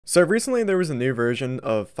So recently there was a new version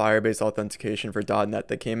of Firebase Authentication for .NET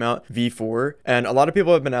that came out, v4, and a lot of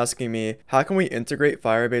people have been asking me, how can we integrate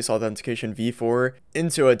Firebase Authentication v4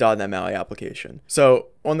 into a .NET MAUI application? So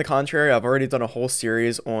on the contrary, I've already done a whole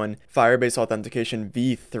series on Firebase Authentication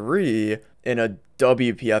v3 in a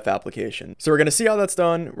WPF application. So we're going to see how that's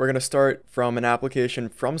done. We're going to start from an application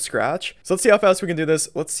from scratch. So let's see how fast we can do this.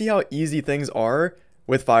 Let's see how easy things are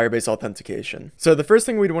with Firebase Authentication. So the first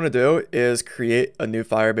thing we'd want to do is create a new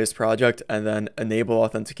Firebase project and then enable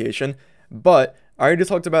authentication. But I already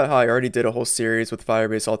talked about how I already did a whole series with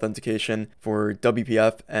Firebase Authentication for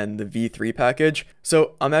WPF and the v3 package.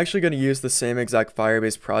 So I'm actually going to use the same exact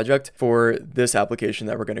Firebase project for this application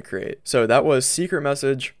that we're going to create. So that was secret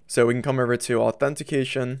message. So we can come over to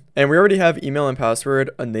authentication, and we already have email and password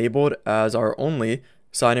enabled as our only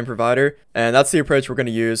sign-in provider, and that's the approach we're going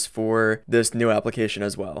to use for this new application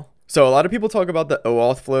as well. So a lot of people talk about the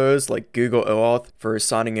OAuth flows like Google OAuth for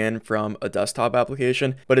signing in from a desktop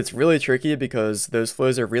application, but it's really tricky because those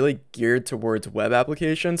flows are really geared towards web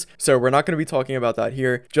applications. So we're not going to be talking about that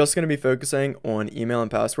here, just going to be focusing on email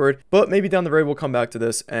and password, but maybe down the road we'll come back to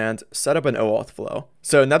this and set up an OAuth flow.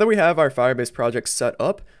 So now that we have our Firebase project set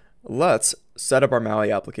up, let's set up our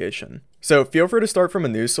MAUI application. So feel free to start from a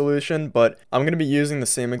new solution, but I'm going to be using the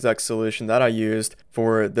same exact solution that I used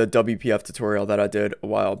for the WPF tutorial that I did a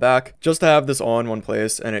while back, just to have this all in one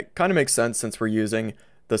place, and it kind of makes sense since we're using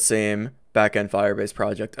the same backend Firebase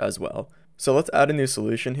project as well. So let's add a new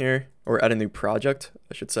solution here, or add a new project,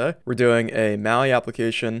 I should say. We're doing a MAUI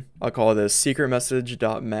application. I'll call this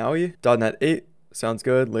secretmessage.maui, .NET 8. Sounds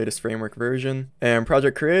good, latest framework version, and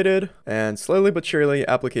project created, and slowly but surely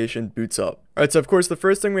application boots up. All right, so of course the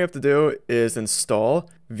first thing we have to do is install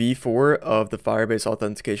v4 of the Firebase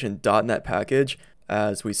Authentication.NET package.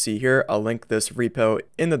 As we see here, I'll link this repo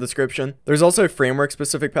in the description. There's also framework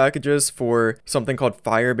specific packages for something called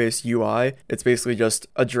Firebase UI. It's basically just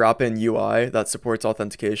a drop-in UI that supports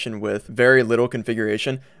authentication with very little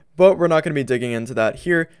configuration, but we're not going to be digging into that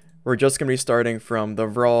here. We're just going to be starting from the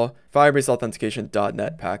raw Firebase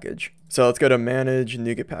Authentication.NET package. So let's go to manage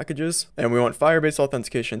NuGet packages, and we want Firebase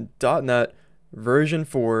Authentication.NET version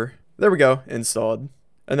 4. There we go, installed.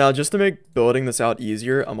 And now just to make building this out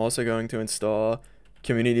easier, I'm also going to install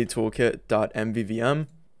community toolkit.mvvm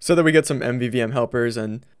so that we get some MVVM helpers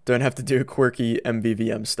and don't have to do quirky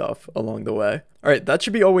MVVM stuff along the way. All right, that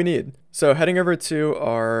should be all we need. So heading over to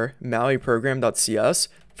our MAUI program.cs,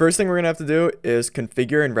 first thing we're going to have to do is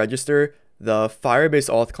configure and register the Firebase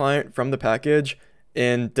Auth client from the package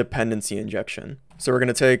in dependency injection. So we're going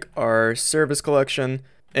to take our service collection,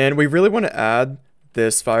 and we really want to add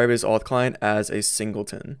this Firebase Auth client as a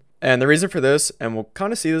singleton. And the reason for this, and we'll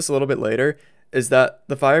kind of see this a little bit later, is that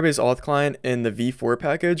the Firebase Auth client in the v4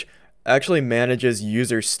 package actually manages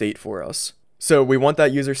user state for us. So we want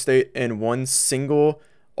that user state in one single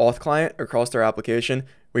auth client across our application.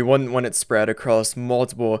 We wouldn't want it spread across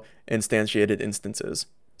multiple instantiated instances.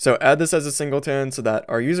 So add this as a singleton so that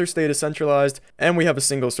our user state is centralized and we have a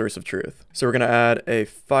single source of truth. So we're going to add a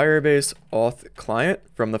Firebase Auth client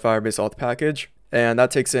from the Firebase Auth package, and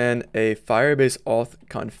that takes in a Firebase Auth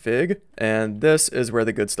config, and this is where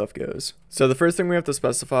the good stuff goes. So the first thing we have to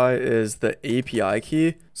specify is the API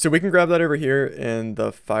key. So we can grab that over here in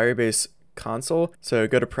the Firebase console. So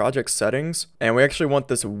go to project settings, and we actually want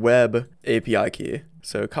this web API key.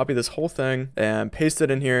 So copy this whole thing and paste it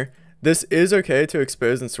in here. This is okay to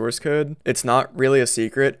expose in source code. It's not really a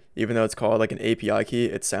secret, even though it's called like an API key.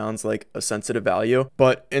 It sounds like a sensitive value.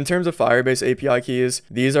 But in terms of Firebase API keys,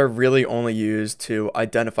 these are really only used to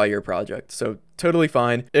identify your project. So totally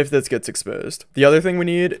fine if this gets exposed. The other thing we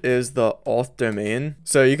need is the auth domain.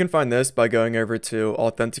 So you can find this by going over to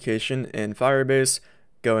authentication in Firebase,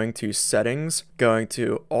 going to settings, going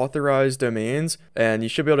to authorize domains, and you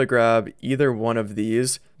should be able to grab either one of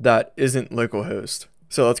these that isn't localhost.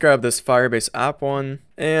 So let's grab this Firebase app one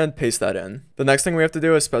and paste that in. The next thing we have to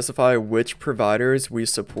do is specify which providers we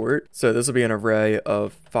support. So this will be an array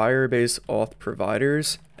of Firebase Auth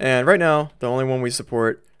providers. And right now, the only one we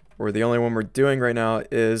support, or the only one we're doing right now,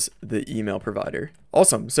 is the email provider.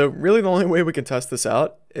 Awesome. So really the only way we can test this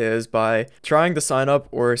out is by trying to sign up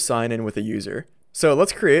or sign in with a user. So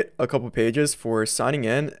let's create a couple pages for signing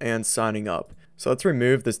in and signing up. So let's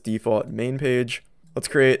remove this default main page. Let's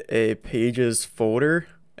create a pages folder,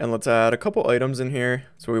 and let's add a couple items in here.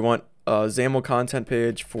 So we want a XAML content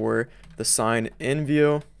page for the sign in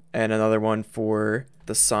view and another one for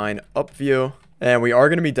the sign up view. And we are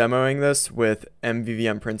going to be demoing this with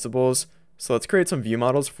MVVM principles. So let's create some view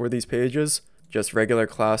models for these pages, just regular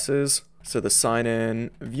classes. So the sign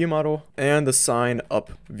in view model and the sign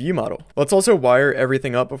up view model. Let's also wire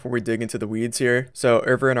everything up before we dig into the weeds here. So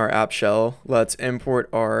over in our app shell, let's import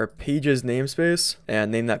our pages namespace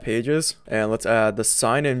and name that pages. And let's add the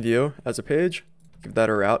sign in view as a page. Give that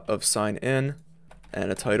a route of sign in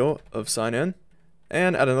and a title of sign in.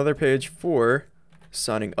 And add another page for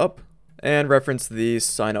signing up and reference the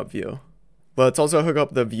sign up view. Let's also hook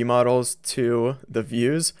up the view models to the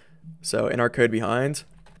views. So in our code behind,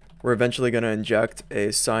 we're eventually going to inject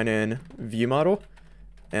a sign in view model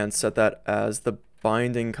and set that as the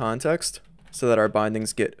binding context so that our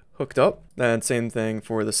bindings get hooked up. Then same thing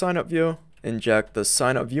for the sign up view, inject the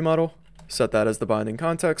sign up view model, set that as the binding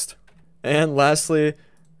context. And lastly,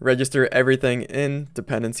 register everything in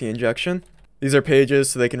dependency injection. These are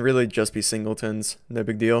pages, so they can really just be singletons, no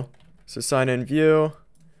big deal. So sign in view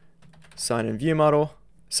model,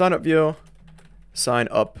 sign up view, sign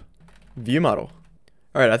up view model.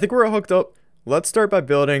 All right, I think we're all hooked up. Let's start by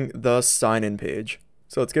building the sign in page.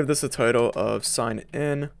 So let's give this a title of sign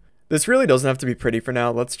in. This really doesn't have to be pretty for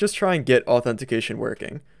now. Let's just try and get authentication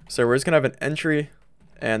working. So we're just gonna have an entry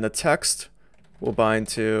and the text will bind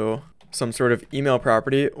to some sort of email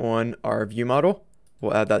property on our view model.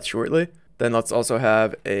 We'll add that shortly. Then let's also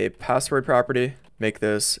have a password property. Make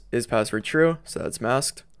this is password true, so that's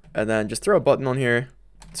masked. And then just throw a button on here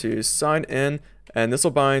to sign in, and this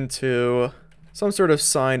will bind to some sort of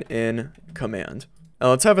sign in command. Now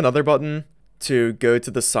let's have another button to go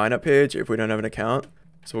to the sign up page if we don't have an account.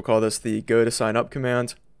 So we'll call this the go to sign up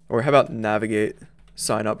command, or how about navigate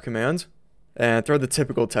sign up command, and throw the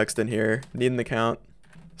typical text in here, need an account,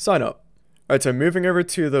 sign up. All right, so moving over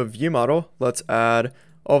to the view model, let's add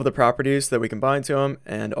all of the properties that we can bind to them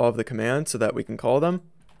and all of the commands so that we can call them.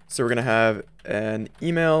 So we're gonna have an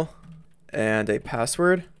email and a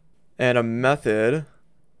password and a method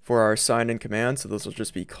for our sign in command. So this will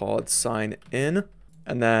just be called sign in.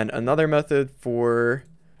 And then another method for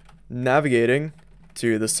navigating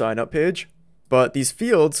to the sign up page. But these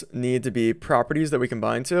fields need to be properties that we can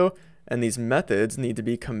bind to, and these methods need to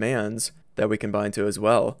be commands that we can bind to as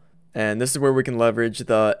well. And this is where we can leverage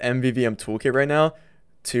the MVVM toolkit right now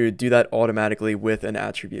to do that automatically with an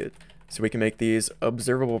attribute. So we can make these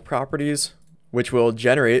observable properties, which will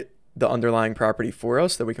generate the underlying property for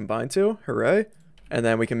us that we can bind to. Hooray. And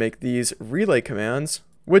then we can make these relay commands,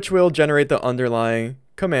 which will generate the underlying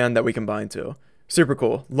command that we can bind to. Super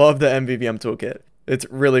cool. Love the MVVM toolkit. It's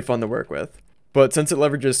really fun to work with. But since it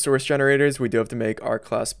leverages source generators, we do have to make our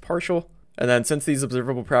class partial. And then since these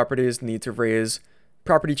observable properties need to raise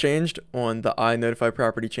property changed on the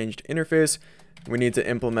iNotifyPropertyChanged interface, we need to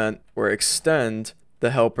implement or extend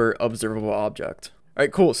the helper observable object. All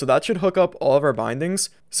right, cool. So that should hook up all of our bindings.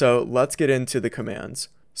 So let's get into the commands,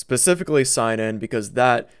 specifically sign in, because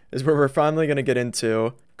that is where we're finally going to get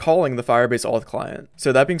into calling the Firebase Auth client.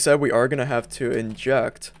 So that being said, we are going to have to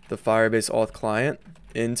inject the Firebase Auth client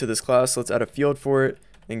into this class. Let's add a field for it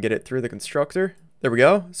and get it through the constructor. There we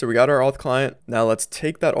go. So we got our auth client. Now let's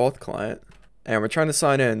take that auth client and we're trying to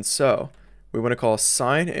sign in. So we want to call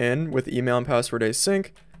sign in with email and password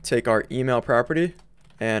async, take our email property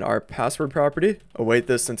and our password property, await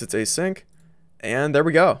this since it's async, and there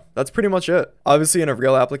we go. That's pretty much it. Obviously in a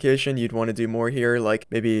real application, you'd want to do more here, like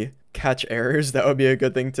maybe catch errors. That would be a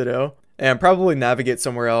good thing to do, and probably navigate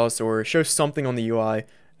somewhere else or show something on the UI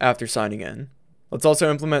after signing in. Let's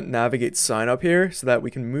also implement navigate sign up here so that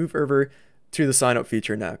we can move over to the sign up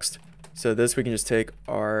feature next. So this, we can just take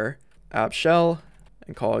our app shell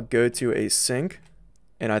and call it go to async.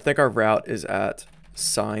 And I think our route is at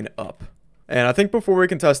sign up. And I think before we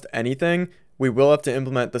can test anything, we will have to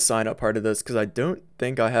implement the sign up part of this because I don't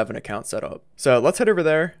think I have an account set up. So let's head over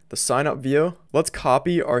there, the sign up view. Let's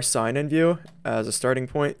copy our sign in view as a starting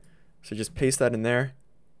point. So just paste that in there.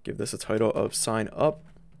 Give this a title of sign up.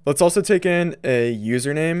 Let's also take in a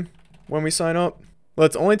username when we sign up.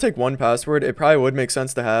 Let's only take one password. It probably would make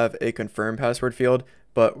sense to have a confirm password field,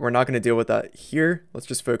 but we're not going to deal with that here. Let's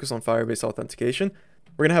just focus on Firebase authentication.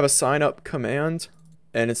 We're going to have a sign up command,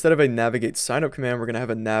 and instead of a navigate sign up command, we're going to have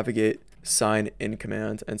a navigate sign in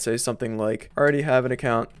command and say something like already have an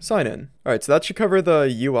account, sign in. All right, so that should cover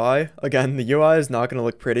the UI. Again, the UI is not going to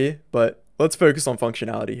look pretty, but let's focus on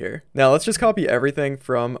functionality here. Now let's just copy everything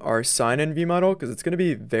from our sign in view model because it's going to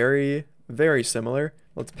be very, very similar.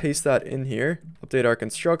 Let's paste that in here, update our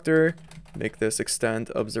constructor, make this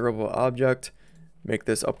extend observable object, make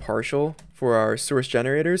this a partial for our source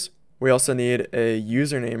generators. We also need a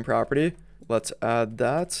username property. Let's add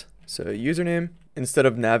that. So username, instead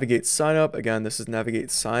of navigate sign up, again, this is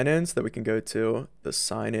navigate sign in so that we can go to the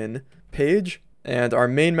sign in page. And our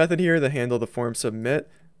main method here that handle the form submit,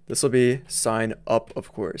 this will be sign up,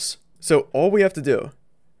 of course. So all we have to do,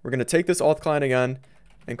 we're going to take this auth client again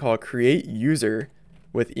and call create user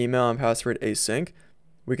with email and password async.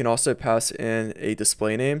 We can also pass in a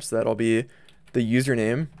display name, so that'll be the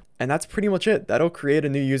username. And that's pretty much it. That'll create a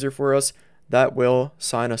new user for us that will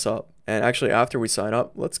sign us up. And actually, after we sign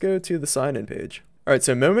up, let's go to the sign in page. All right,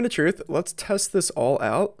 so moment of truth, let's test this all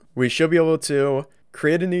out. We should be able to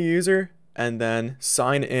create a new user and then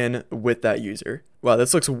sign in with that user. Wow,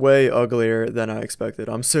 this looks way uglier than I expected.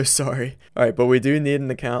 I'm so sorry. All right, but we do need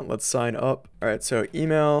an account. Let's sign up. All right, so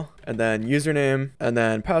email and then username and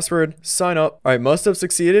then password, sign up. All right, must have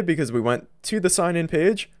succeeded because we went to the sign in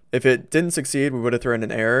page. If it didn't succeed, we would have thrown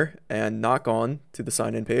an error and not gone to the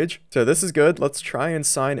sign in page. So this is good. Let's try and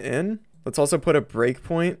sign in. Let's also put a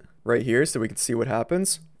breakpoint right here so we can see what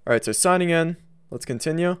happens. All right, so signing in, let's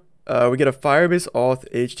continue. We get a Firebase Auth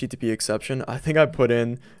HTTP exception. I think I put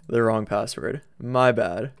in the wrong password. My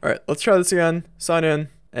bad. All right, let's try this again. Sign in.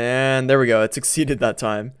 And there we go. It succeeded that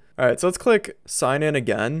time. All right, so let's click sign in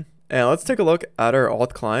again. And let's take a look at our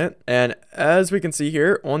auth client. And as we can see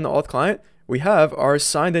here on the auth client, we have our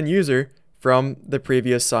signed in user from the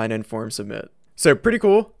previous sign in form submit. So pretty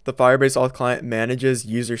cool. The Firebase Auth Client manages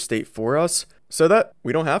user state for us so that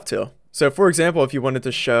we don't have to. So for example, if you wanted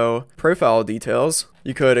to show profile details,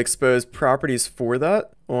 you could expose properties for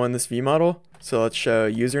that on this vModel. So let's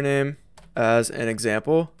show username as an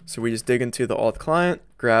example. So we just dig into the auth client,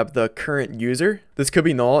 grab the current user. This could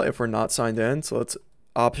be null if we're not signed in. So let's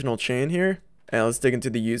optional chain here and let's dig into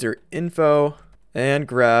the user info and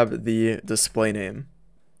grab the display name.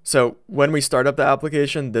 So when we start up the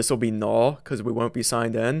application, this will be null because we won't be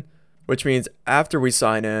signed in, which means after we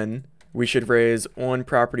sign in, we should raise on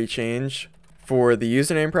property change for the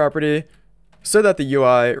username property so that the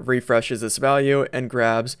UI refreshes this value and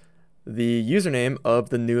grabs the username of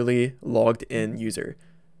the newly logged in user.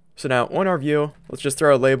 So now on our view, let's just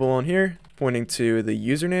throw a label on here pointing to the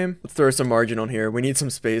username. Let's throw some margin on here. We need some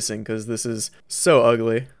spacing because this is so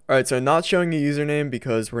ugly. All right, so not showing the username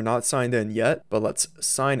because we're not signed in yet, but let's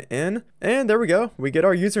sign in. And there we go. We get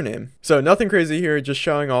our username. So nothing crazy here, just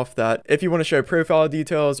showing off that if you want to show profile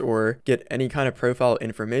details or get any kind of profile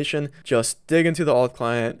information, just dig into the auth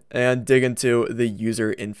client and dig into the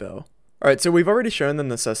user info. All right, so we've already shown the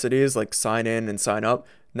necessities like sign in and sign up.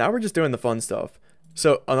 Now we're just doing the fun stuff.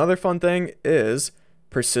 So another fun thing is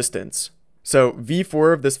persistence. So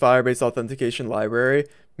v4 of this Firebase authentication library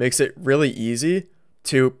makes it really easy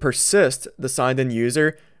to persist the signed in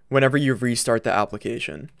user whenever you restart the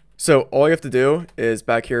application. So all you have to do is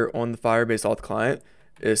back here on the Firebase Auth client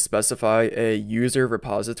is specify a user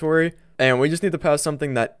repository, and we just need to pass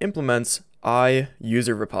something that implements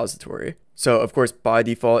user repository. So of course, by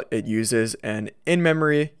default, it uses an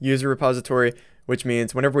in-memory user repository, which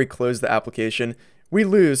means whenever we close the application, we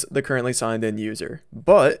lose the currently signed in user.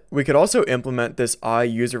 But we could also implement this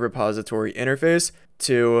user repository interface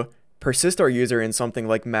to persist our user in something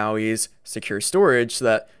like MAUI's secure storage so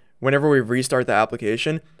that whenever we restart the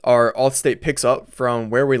application, our auth state picks up from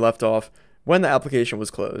where we left off when the application was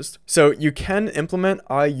closed. So you can implement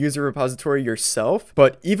user repository yourself,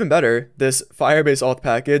 but even better, this Firebase Auth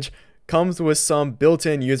package comes with some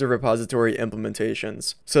built-in user repository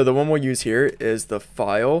implementations. So the one we'll use here is the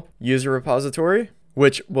file user repository,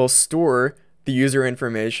 which will store the user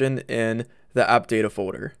information in the app data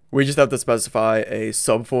folder. We just have to specify a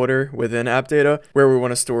subfolder within app data where we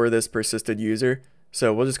want to store this persisted user.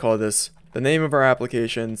 So we'll just call this the name of our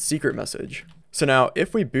application secret message. So now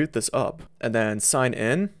if we boot this up and then sign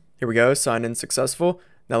in, here we go, sign in successful.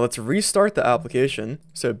 Now let's restart the application.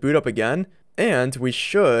 So boot up again, and we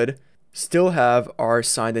should still have our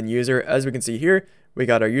signed in user. As we can see here, we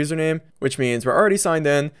got our username, which means we're already signed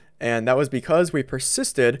in. And that was because we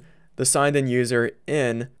persisted the signed in user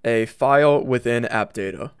in a file within app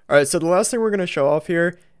data. All right, so the last thing we're going to show off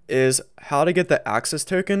here is how to get the access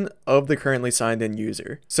token of the currently signed in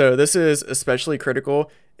user. So this is especially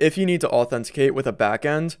critical if you need to authenticate with a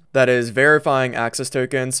backend that is verifying access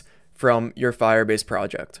tokens from your Firebase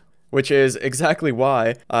project, which is exactly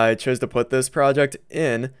why I chose to put this project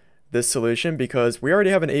in this solution, because we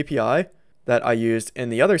already have an API that I used in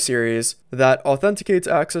the other series that authenticates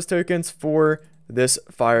access tokens for this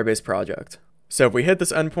Firebase project. So if we hit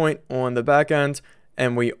this endpoint on the backend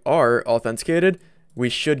and we are authenticated, we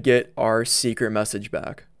should get our secret message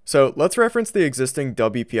back. So let's reference the existing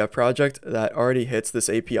WPF project that already hits this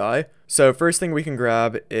API. So first thing we can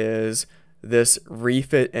grab is this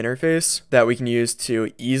refit interface that we can use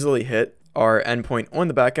to easily hit our endpoint on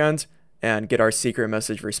the backend and get our secret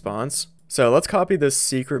message response. So let's copy this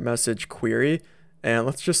secret message query and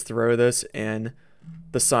let's just throw this in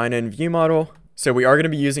the sign in view model. So we are going to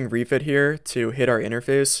be using refit here to hit our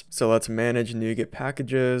interface. So let's manage NuGet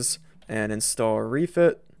packages and install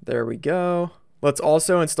refit. There we go. Let's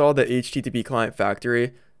also install the HTTP client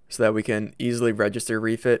factory so that we can easily register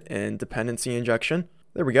refit in dependency injection.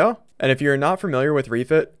 There we go. And if you're not familiar with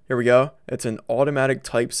refit, here we go. It's an automatic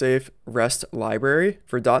type-safe REST library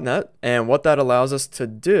for .NET. And what that allows us to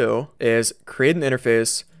do is create an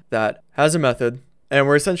interface that has a method. And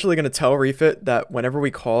we're essentially going to tell refit that whenever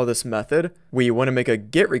we call this method, we want to make a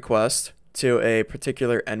GET request to a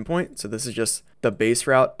particular endpoint. So this is just the base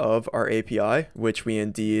route of our API, which we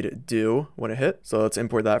indeed do want to hit. So let's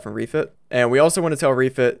import that from refit. And we also want to tell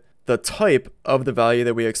refit the type of the value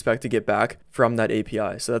that we expect to get back from that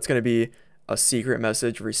API. So that's going to be a secret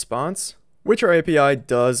message response, which our API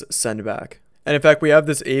does send back. And in fact, we have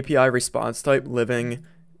this API response type living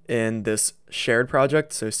in this shared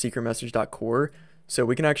project, so secretmessage.core. So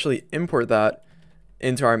we can actually import that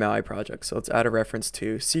into our MAUI project. So let's add a reference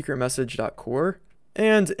to secretmessage.core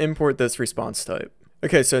and import this response type.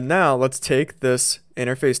 Okay, so now let's take this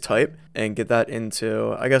interface type and get that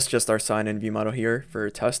into, I guess, just our sign-in view model here for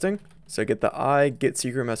testing. So get the get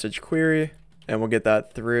secret message query, and we'll get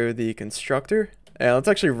that through the constructor. And let's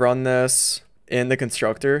actually run this in the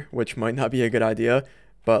constructor, which might not be a good idea,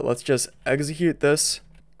 but let's just execute this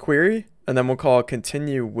query, and then we'll call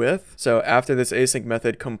continue with. So after this async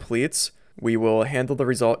method completes, we will handle the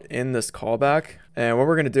result in this callback. And what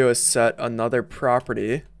we're going to do is set another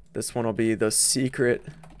property. This one will be the secret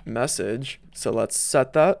message. So let's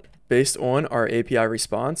set that based on our API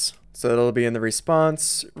response. So it'll be in the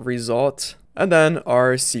response, result, and then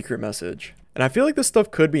our secret message. And I feel like this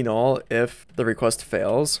stuff could be null if the request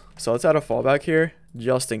fails. So let's add a fallback here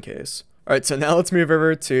just in case. All right, so now let's move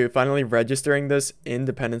over to finally registering this in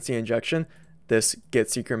dependency injection, this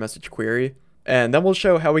get secret message query. And then we'll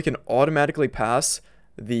show how we can automatically pass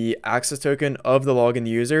the access token of the login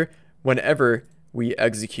user whenever we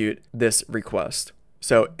execute this request.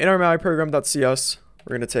 So in our MAUI program.cs,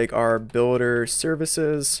 we're going to take our builder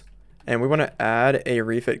services, and we want to add a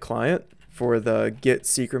refit client for the get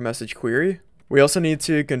secret message query. We also need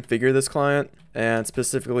to configure this client and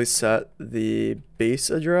specifically set the base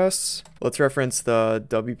address. Let's reference the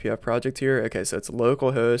WPF project here. Okay, so it's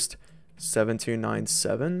localhost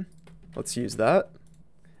 7297. Let's use that.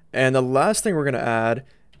 And the last thing we're going to add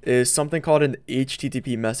is something called an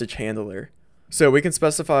HTTP message handler. So we can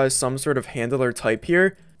specify some sort of handler type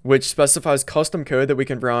here, which specifies custom code that we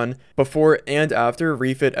can run before and after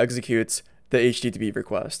refit executes the HTTP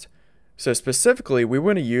request. So specifically, we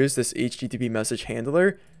want to use this HTTP message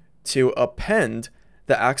handler to append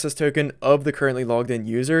the access token of the currently logged in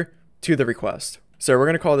user to the request. So we're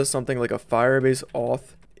going to call this something like a Firebase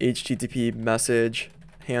Auth HTTP message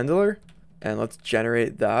handler. And let's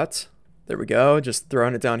generate that. There we go, just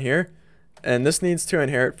throwing it down here. And this needs to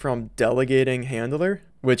inherit from delegating handler,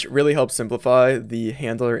 which really helps simplify the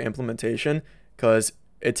handler implementation because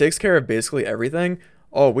it takes care of basically everything.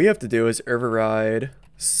 All we have to do is override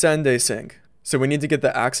send async. So we need to get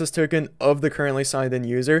the access token of the currently signed in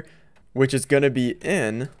user, which is going to be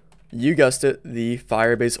in, you guessed it, the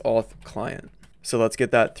Firebase Auth client. So let's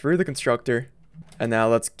get that through the constructor. And now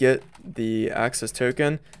let's get the access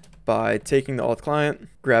token by taking the auth client,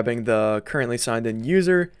 grabbing the currently signed in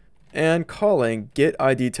user, and calling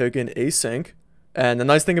GetIdTokenAsync. And the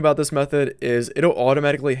nice thing about this method is it'll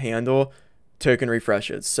automatically handle token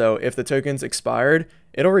refreshes. So if the token's expired,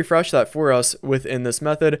 it'll refresh that for us within this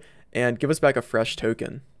method and give us back a fresh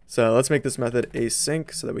token. So let's make this method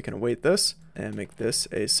async so that we can await this and make this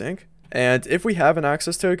async. And if we have an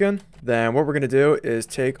access token, then what we're going to do is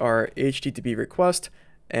take our HTTP request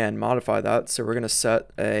and modify that. So we're going to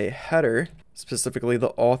set a header, specifically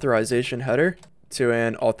the authorization header, to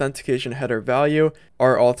an authentication header value.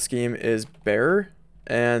 Our auth scheme is bearer,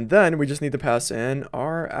 and then we just need to pass in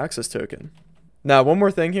our access token. Now, one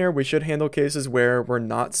more thing here, we should handle cases where we're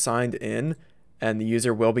not signed in and the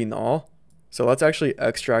user will be null. So let's actually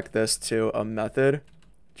extract this to a method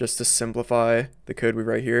just to simplify the code we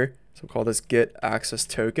write here. So we'll call this get access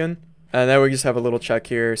token. And then we just have a little check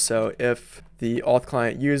here. So if the auth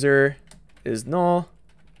client user is null,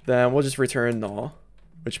 then we'll just return null,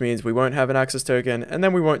 which means we won't have an access token, and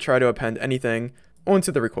then we won't try to append anything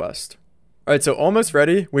onto the request. All right, so almost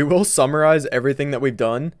ready. We will summarize everything that we've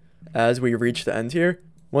done as we reach the end here.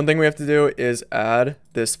 One thing we have to do is add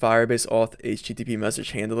this Firebase Auth HTTP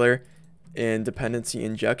message handler in dependency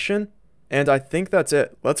injection. And I think that's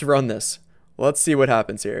it. Let's run this. Let's see what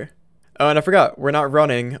happens here. Oh, and I forgot, we're not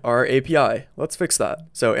running our API. Let's fix that.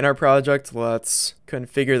 So in our project, let's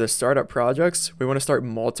configure the startup projects. We want to start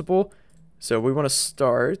multiple. So we want to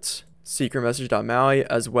start secret message.maui,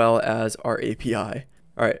 as well as our API.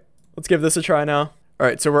 All right, let's give this a try now. All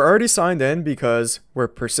right, so we're already signed in because we're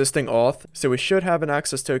persisting auth. So we should have an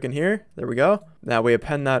access token here. There we go. Now we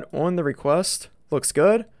append that on the request. Looks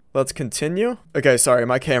good. Let's continue. Okay, sorry,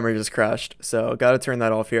 my camera just crashed, so gotta turn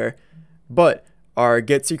that off here. But our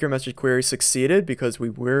get secret message query succeeded because we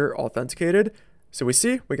were authenticated. So we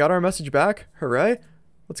see we got our message back. Hooray.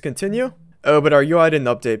 Let's continue. Oh, but our UI didn't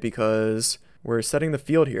update because we're setting the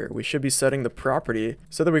field here. We should be setting the property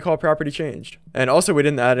so that we call property changed. And also we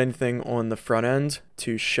didn't add anything on the front end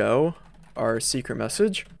to show our secret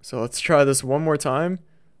message. So let's try this one more time.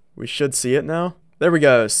 We should see it now. There we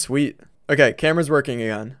go. Sweet. Okay, camera's working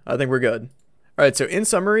again. I think we're good. All right, so in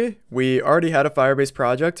summary, we already had a Firebase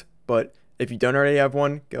project, but if you don't already have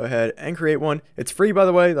one, go ahead and create one. It's free, by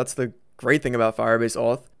the way. That's the great thing about Firebase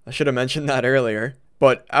Auth. I should have mentioned that earlier.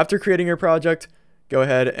 But after creating your project, go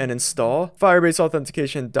ahead and install Firebase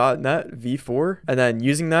Authentication.net v4. And then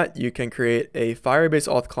using that, you can create a Firebase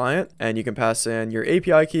Auth client, and you can pass in your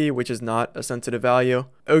API key, which is not a sensitive value.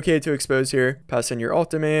 Okay to expose here. Pass in your auth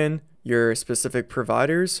domain, your specific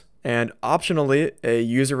providers, and optionally a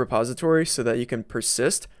user repository so that you can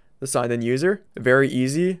persist the signed in user. Very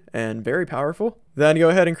easy and very powerful. Then go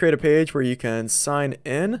ahead and create a page where you can sign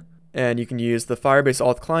in, and you can use the Firebase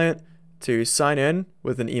Auth client to sign in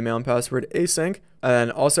with an email and password async,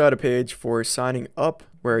 and also add a page for signing up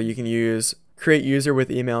where you can use create user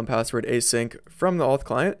with email and password async from the auth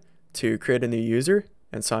client to create a new user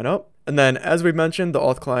and sign up. And then, as we mentioned, the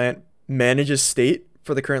auth client manages state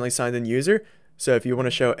for the currently signed in user. So if you want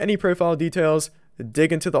to show any profile details,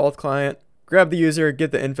 dig into the auth client, grab the user,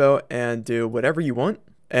 get the info, and do whatever you want.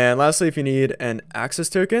 And lastly, if you need an access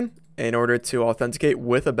token in order to authenticate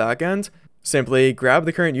with a backend, simply grab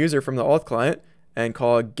the current user from the auth client and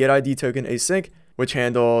call GetIdTokenAsync, which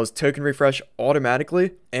handles token refresh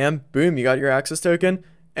automatically. And boom, you got your access token,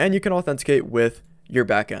 and you can authenticate with your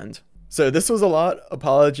backend. So this was a lot.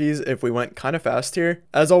 Apologies if we went kind of fast here.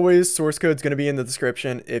 As always, source code is going to be in the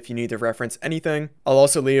description if you need to reference anything. I'll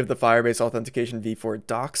also leave the Firebase Authentication v4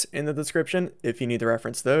 docs in the description if you need to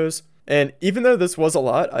reference those. And even though this was a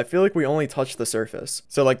lot, I feel like we only touched the surface.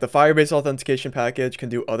 So like the Firebase Authentication package can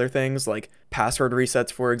do other things like password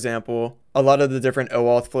resets, for example. A lot of the different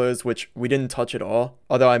OAuth flows, which we didn't touch at all,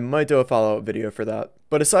 although I might do a follow-up video for that.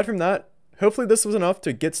 But aside from that, hopefully this was enough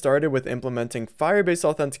to get started with implementing Firebase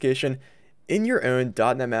authentication in your own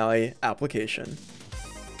 .NET MAUI application.